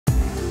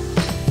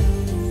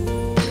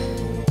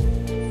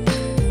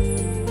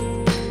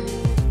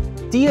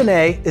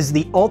DNA is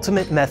the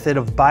ultimate method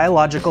of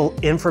biological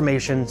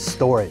information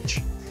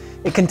storage.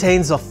 It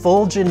contains a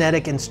full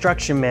genetic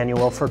instruction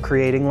manual for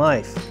creating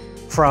life,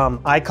 from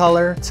eye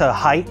color to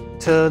height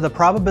to the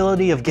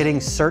probability of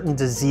getting certain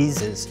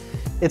diseases.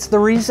 It's the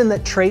reason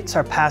that traits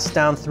are passed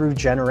down through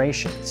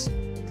generations.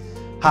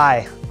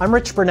 Hi, I'm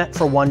Rich Burnett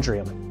for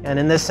Wondrium, and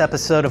in this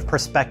episode of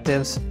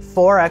Perspectives,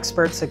 4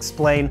 experts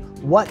explain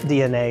what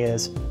DNA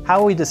is,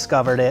 how we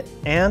discovered it,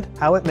 and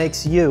how it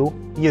makes you,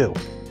 you.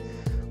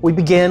 We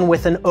begin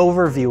with an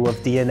overview of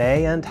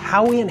DNA and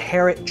how we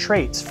inherit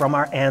traits from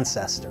our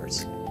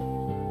ancestors.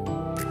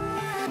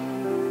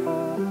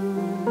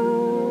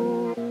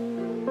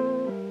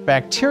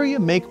 Bacteria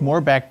make more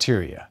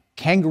bacteria,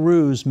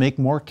 kangaroos make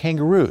more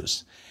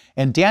kangaroos,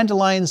 and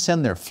dandelions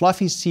send their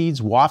fluffy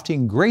seeds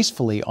wafting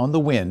gracefully on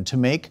the wind to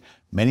make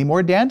many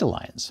more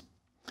dandelions.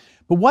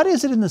 But what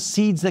is it in the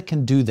seeds that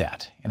can do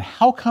that? And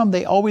how come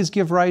they always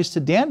give rise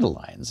to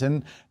dandelions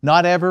and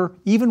not ever,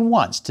 even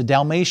once, to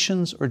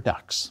Dalmatians or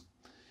ducks?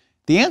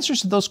 The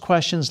answers to those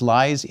questions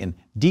lies in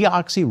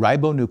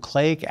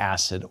deoxyribonucleic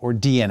acid, or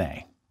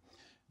DNA.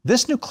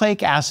 This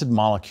nucleic acid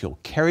molecule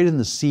carried in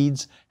the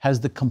seeds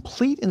has the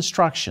complete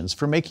instructions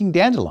for making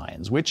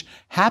dandelions, which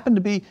happen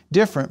to be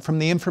different from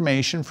the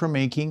information for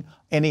making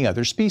any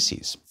other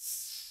species.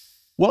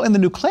 Well, in the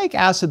nucleic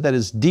acid that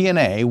is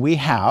DNA, we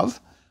have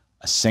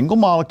a single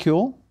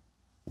molecule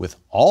with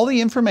all the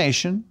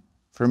information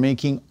for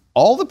making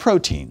all the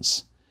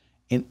proteins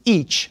in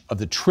each of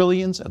the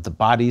trillions of the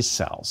body's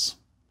cells.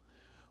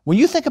 When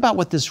you think about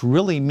what this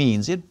really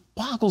means, it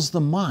boggles the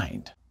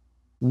mind.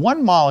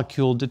 One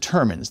molecule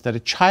determines that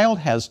a child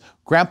has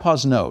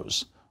grandpa's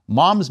nose,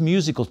 mom's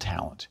musical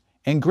talent,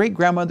 and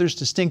great-grandmother's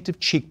distinctive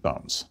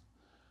cheekbones.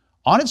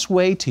 On its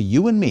way to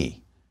you and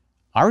me,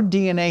 our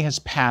DNA has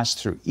passed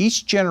through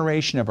each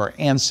generation of our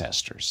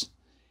ancestors.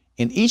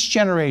 In each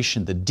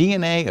generation, the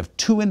DNA of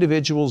 2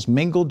 individuals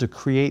mingled to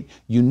create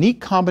unique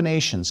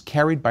combinations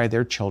carried by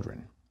their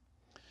children.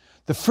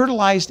 The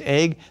fertilized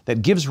egg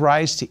that gives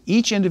rise to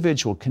each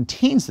individual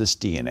contains this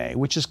DNA,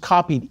 which is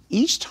copied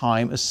each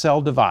time a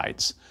cell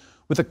divides,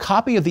 with a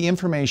copy of the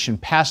information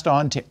passed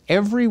on to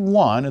every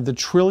one of the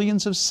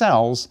trillions of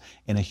cells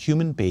in a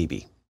human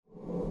baby.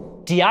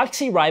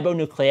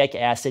 Deoxyribonucleic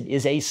acid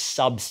is a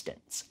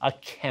substance, a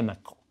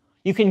chemical.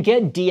 You can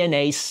get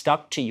DNA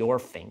stuck to your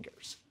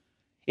fingers.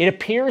 It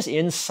appears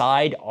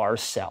inside our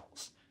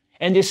cells.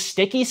 And this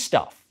sticky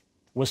stuff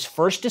was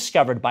first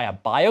discovered by a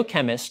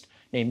biochemist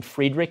named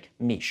Friedrich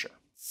Miescher.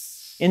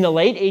 In the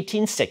late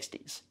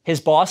 1860s,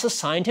 his boss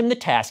assigned him the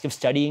task of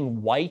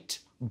studying white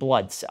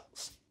blood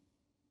cells.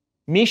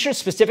 Miescher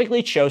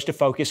specifically chose to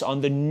focus on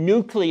the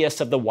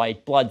nucleus of the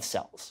white blood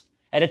cells,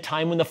 at a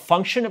time when the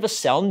function of a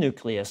cell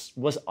nucleus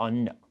was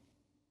unknown.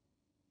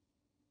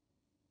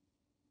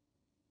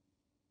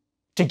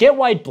 To get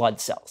white blood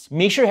cells,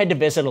 Miescher had to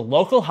visit a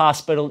local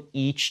hospital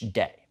each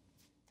day.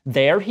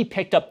 There, he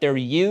picked up their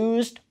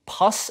used,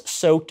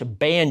 pus-soaked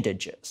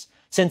bandages,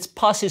 since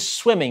pus is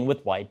swimming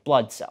with white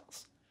blood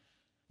cells.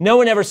 No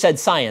one ever said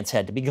science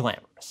had to be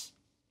glamorous.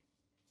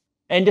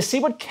 And to see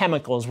what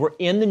chemicals were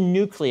in the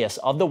nucleus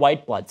of the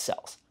white blood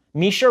cells,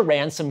 Miescher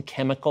ran some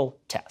chemical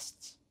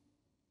tests.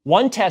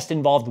 One test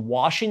involved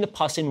washing the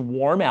pus in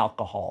warm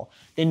alcohol,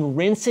 then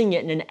rinsing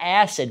it in an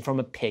acid from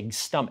a pig's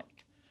stomach.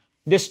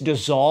 This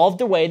dissolved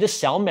away the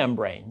cell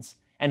membranes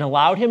and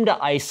allowed him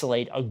to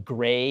isolate a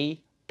gray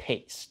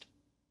paste.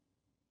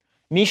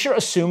 Miescher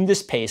assumed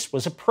this paste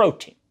was a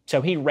protein,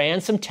 so he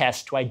ran some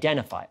tests to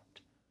identify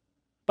it.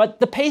 But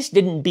the paste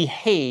didn't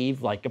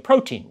behave like a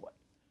protein would.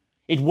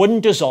 It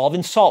wouldn't dissolve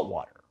in salt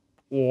water,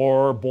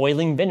 or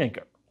boiling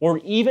vinegar, or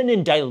even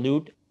in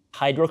dilute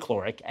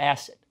hydrochloric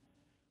acid.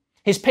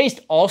 His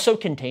paste also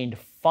contained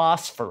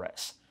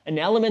phosphorus, an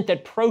element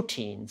that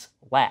proteins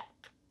lack.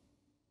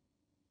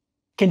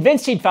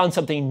 Convinced he'd found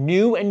something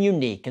new and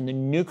unique in the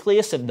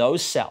nucleus of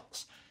those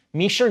cells,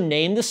 Miescher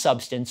named the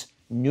substance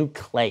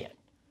Nuclein.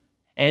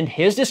 And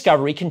his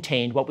discovery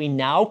contained what we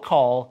now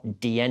call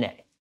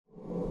DNA.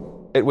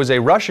 It was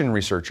a Russian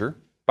researcher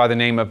by the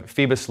name of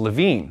Phoebus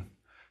Levine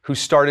who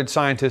started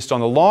scientists on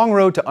the long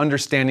road to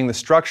understanding the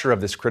structure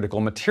of this critical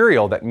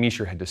material that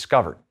Miescher had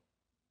discovered.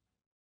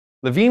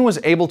 Levine was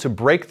able to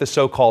break the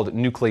so-called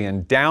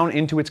nuclein down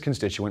into its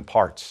constituent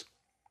parts.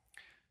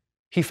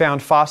 He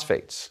found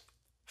phosphates,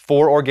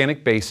 4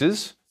 organic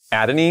bases,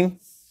 adenine,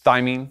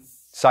 thymine,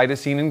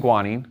 cytosine, and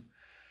guanine,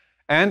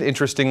 and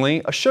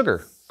interestingly, a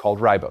sugar called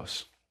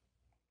ribose.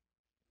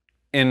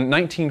 In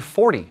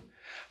 1940,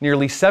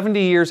 nearly 70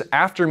 years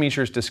after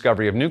Miescher's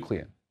discovery of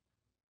nuclein,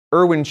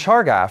 Erwin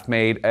Chargaff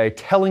made a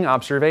telling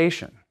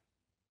observation.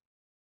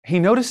 He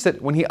noticed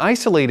that when he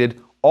isolated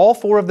all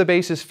 4 of the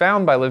bases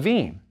found by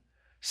Levine,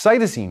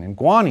 cytosine and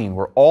guanine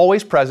were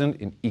always present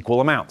in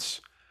equal amounts,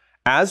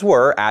 as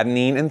were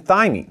adenine and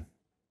thymine.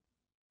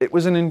 It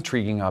was an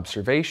intriguing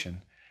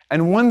observation,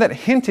 and one that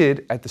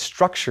hinted at the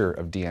structure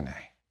of DNA.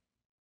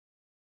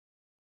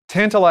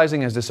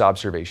 Tantalizing as this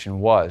observation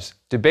was,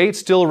 debate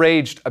still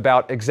raged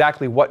about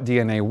exactly what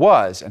DNA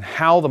was and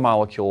how the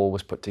molecule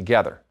was put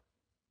together.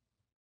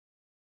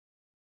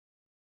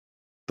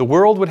 The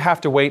world would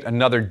have to wait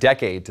another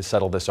decade to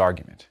settle this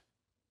argument.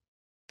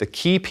 The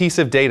key piece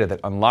of data that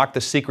unlocked the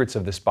secrets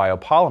of this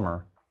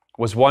biopolymer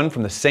was one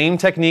from the same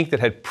technique that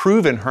had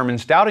proven Hermann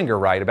Staudinger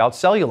right about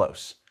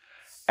cellulose: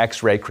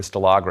 X-ray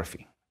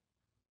crystallography.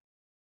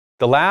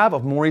 The lab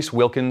of Maurice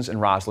Wilkins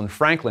and Rosalind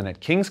Franklin at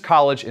King's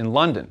College in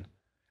London,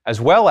 as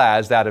well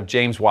as that of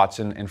James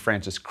Watson and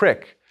Francis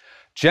Crick,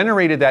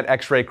 generated that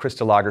X-ray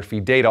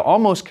crystallography data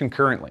almost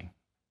concurrently.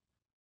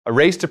 A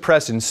race to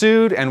press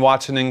ensued, and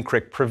Watson and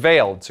Crick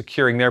prevailed,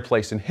 securing their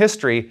place in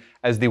history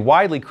as the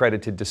widely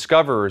credited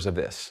discoverers of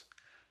this,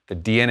 the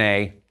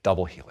DNA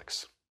double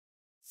helix.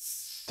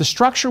 The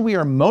structure we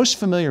are most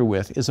familiar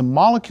with is a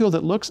molecule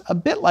that looks a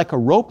bit like a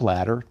rope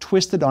ladder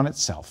twisted on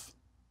itself.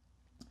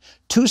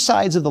 Two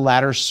sides of the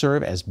ladder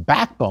serve as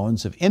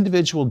backbones of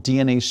individual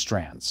DNA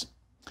strands.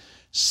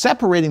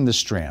 Separating the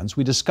strands,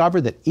 we discover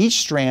that each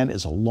strand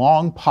is a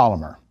long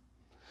polymer.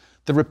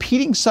 The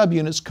repeating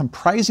subunits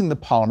comprising the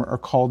polymer are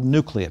called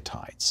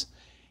nucleotides.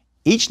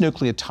 Each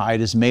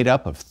nucleotide is made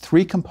up of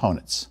 3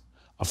 components: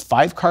 a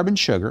 5-carbon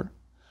sugar,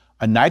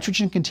 a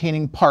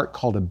nitrogen-containing part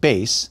called a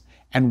base,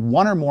 and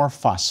 1 or more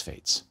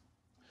phosphates.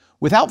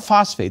 Without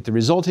phosphate, the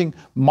resulting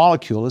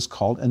molecule is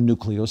called a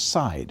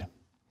nucleoside.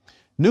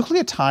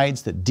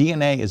 Nucleotides that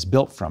DNA is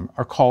built from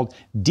are called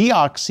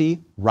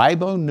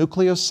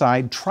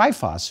deoxyribonucleoside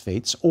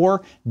triphosphates,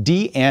 or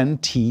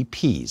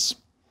DNTPs.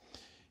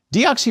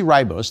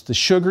 Deoxyribose, the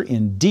sugar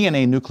in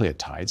DNA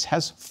nucleotides,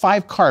 has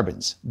 5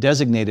 carbons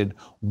designated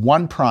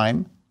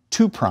 1', 2',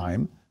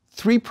 3',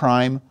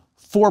 4',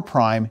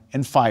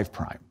 and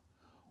 5'.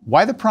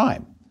 Why the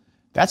prime?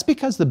 That's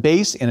because the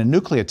base in a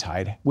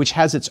nucleotide, which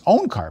has its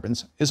own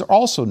carbons, is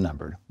also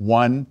numbered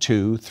 1,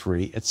 2,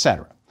 3,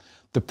 etc.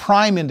 The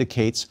prime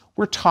indicates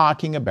we're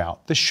talking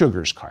about the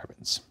sugar's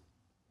carbons.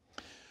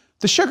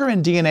 The sugar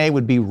in DNA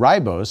would be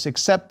ribose,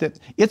 except that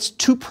its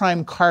 2'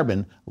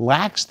 carbon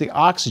lacks the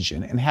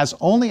oxygen and has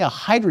only a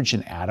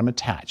hydrogen atom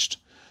attached.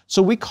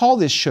 So we call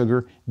this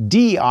sugar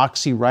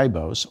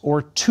deoxyribose,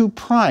 or 2'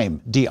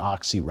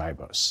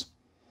 deoxyribose.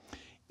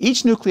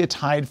 Each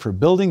nucleotide for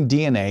building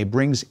DNA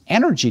brings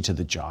energy to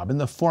the job in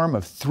the form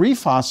of 3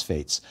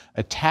 phosphates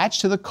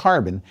attached to the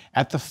carbon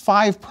at the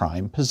 5'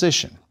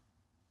 position.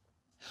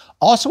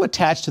 Also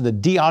attached to the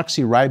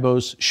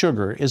deoxyribose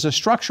sugar is a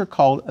structure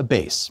called a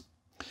base.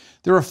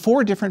 There are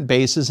 4 different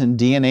bases in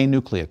DNA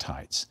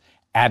nucleotides: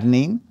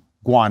 adenine,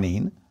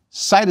 guanine,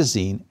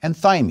 cytosine, and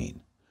thymine,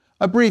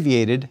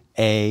 abbreviated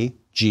A,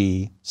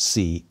 G,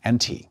 C,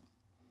 and T.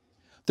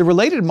 The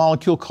related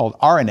molecule called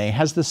RNA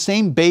has the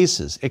same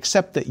bases,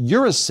 except that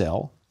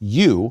uracil,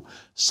 U,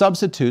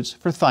 substitutes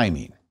for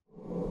thymine.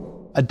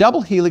 A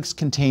double helix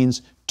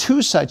contains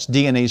 2 such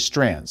DNA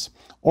strands,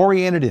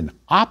 oriented in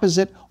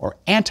opposite or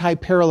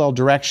anti-parallel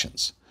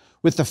directions,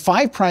 with the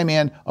 5'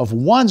 end of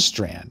one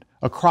strand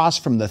across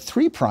from the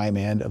 3'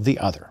 end of the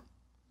other.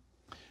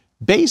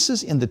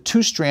 Bases in the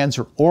 2 strands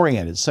are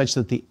oriented such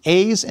that the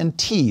A's and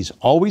T's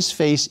always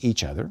face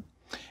each other,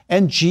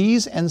 and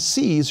G's and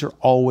C's are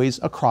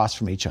always across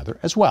from each other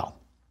as well.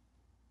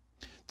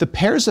 The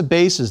pairs of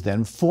bases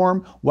then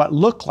form what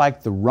look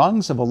like the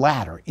rungs of a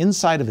ladder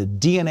inside of a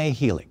DNA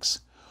helix,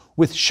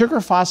 with sugar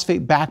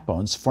phosphate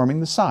backbones forming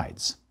the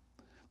sides.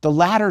 The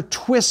ladder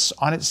twists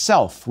on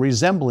itself,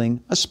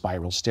 resembling a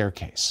spiral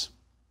staircase.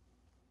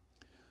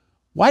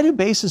 Why do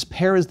bases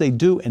pair as they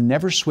do and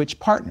never switch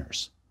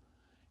partners?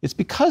 It's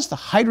because the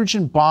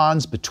hydrogen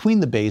bonds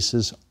between the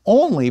bases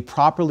only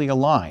properly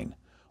align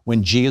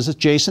when G is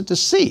adjacent to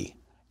C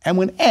and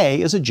when A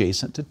is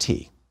adjacent to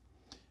T.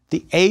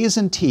 The A's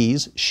and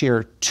T's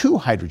share 2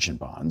 hydrogen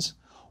bonds,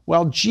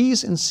 while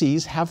G's and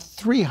C's have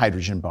 3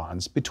 hydrogen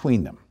bonds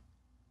between them.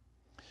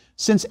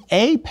 Since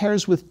A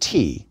pairs with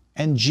T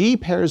and G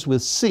pairs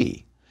with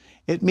C,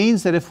 it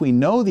means that if we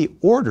know the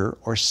order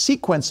or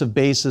sequence of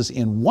bases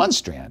in one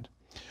strand,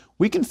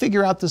 we can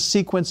figure out the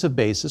sequence of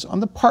bases on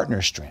the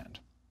partner strand.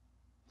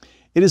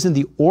 It is in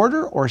the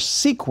order or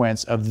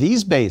sequence of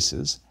these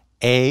bases,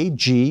 A,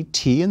 G,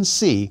 T, and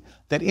C,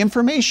 that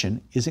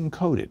information is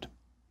encoded.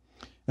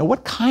 Now,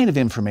 what kind of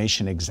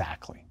information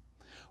exactly?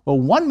 Well,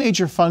 one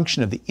major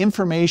function of the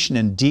information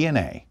in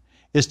DNA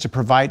is to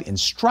provide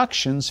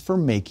instructions for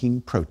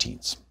making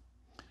proteins.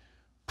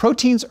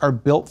 Proteins are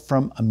built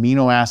from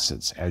amino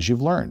acids, as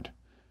you've learned.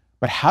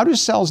 But how do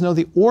cells know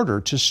the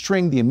order to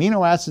string the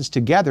amino acids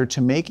together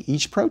to make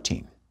each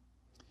protein?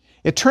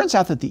 It turns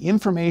out that the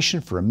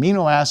information for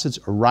amino acids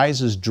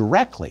arises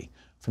directly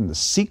from the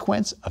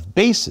sequence of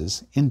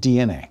bases in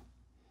DNA.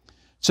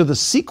 So the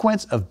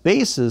sequence of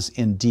bases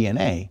in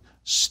DNA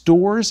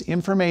stores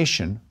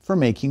information for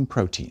making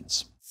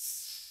proteins.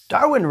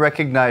 Darwin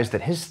recognized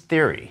that his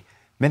theory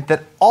meant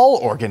that all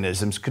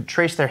organisms could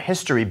trace their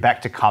history back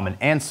to common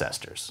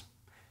ancestors.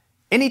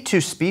 Any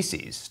 2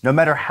 species, no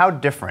matter how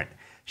different,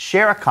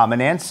 share a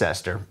common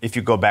ancestor if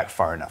you go back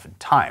far enough in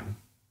time.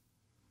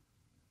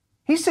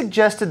 He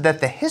suggested that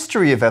the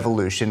history of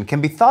evolution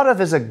can be thought of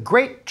as a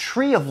great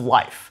tree of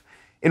life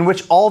in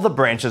which all the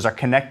branches are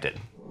connected.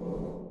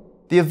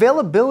 the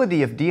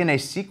availability of DNA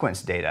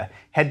sequence data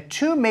had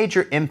two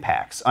major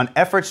impacts on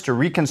efforts to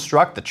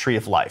reconstruct the tree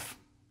of life.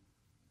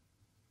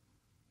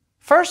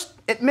 First,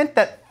 it meant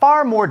that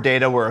far more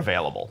data were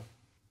available.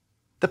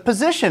 The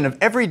position of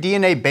every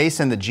DNA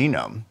base in the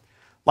genome,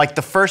 like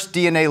the first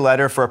DNA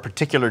letter for a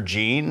particular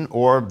gene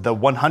or the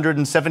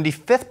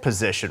 175th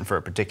position for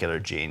a particular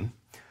gene,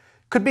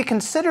 could be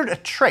considered a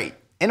trait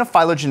in a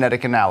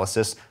phylogenetic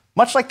analysis,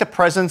 much like the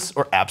presence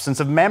or absence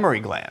of mammary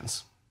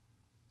glands.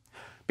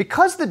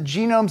 Because the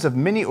genomes of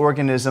many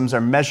organisms are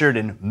measured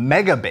in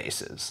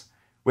megabases,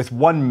 with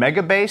one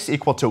megabase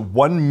equal to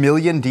 1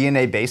 million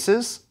DNA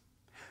bases,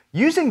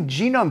 using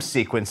genome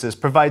sequences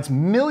provides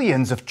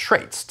millions of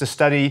traits to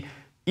study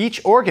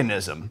each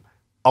organism,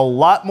 a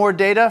lot more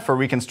data for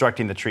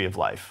reconstructing the tree of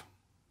life.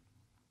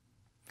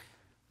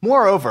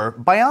 Moreover,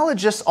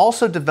 biologists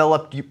also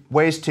developed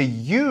ways to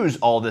use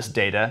all this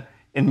data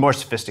in more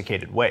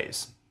sophisticated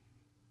ways.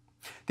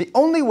 The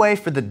only way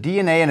for the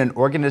DNA in an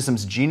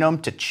organism's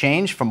genome to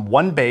change from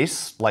one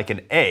base, like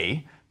an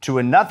A, to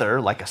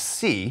another, like a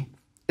C,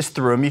 is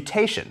through a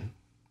mutation.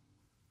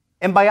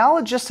 And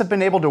biologists have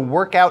been able to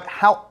work out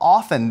how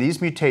often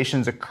these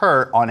mutations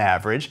occur on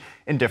average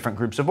in different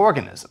groups of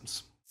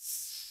organisms.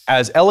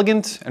 As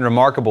elegant and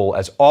remarkable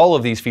as all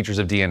of these features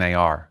of DNA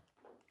are,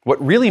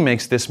 what really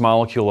makes this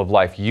molecule of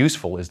life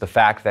useful is the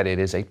fact that it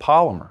is a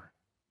polymer.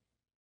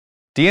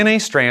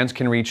 DNA strands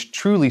can reach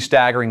truly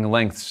staggering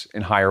lengths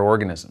in higher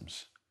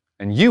organisms,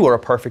 and you are a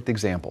perfect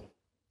example.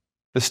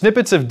 The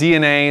snippets of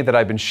DNA that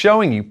I've been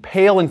showing you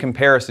pale in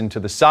comparison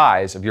to the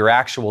size of your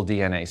actual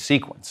DNA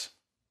sequence.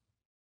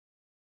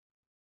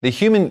 The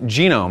human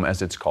genome,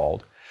 as it's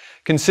called,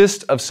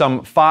 consists of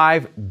some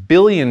 5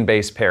 billion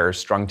base pairs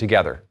strung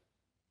together.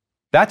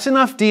 That's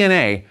enough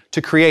DNA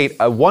to create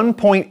a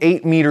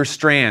 1.8 meter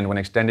strand when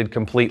extended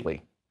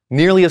completely,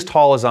 nearly as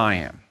tall as I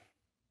am.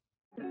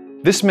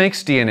 This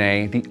makes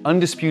DNA the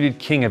undisputed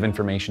king of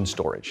information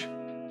storage.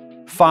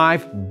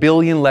 5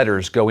 billion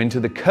letters go into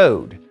the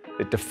code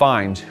that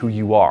defines who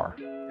you are,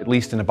 at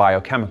least in a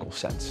biochemical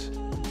sense.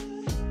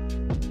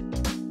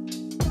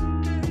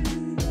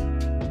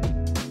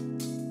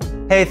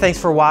 Hey, thanks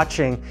for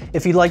watching.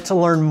 If you'd like to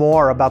learn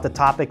more about the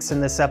topics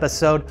in this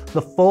episode,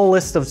 the full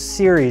list of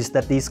series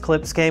that these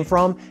clips came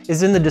from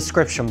is in the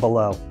description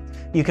below.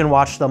 You can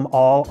watch them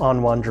all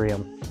on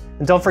Wondrium.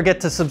 And don't forget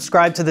to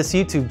subscribe to this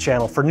YouTube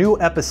channel for new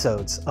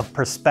episodes of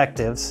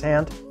Perspectives,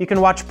 and you can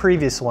watch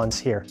previous ones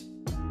here.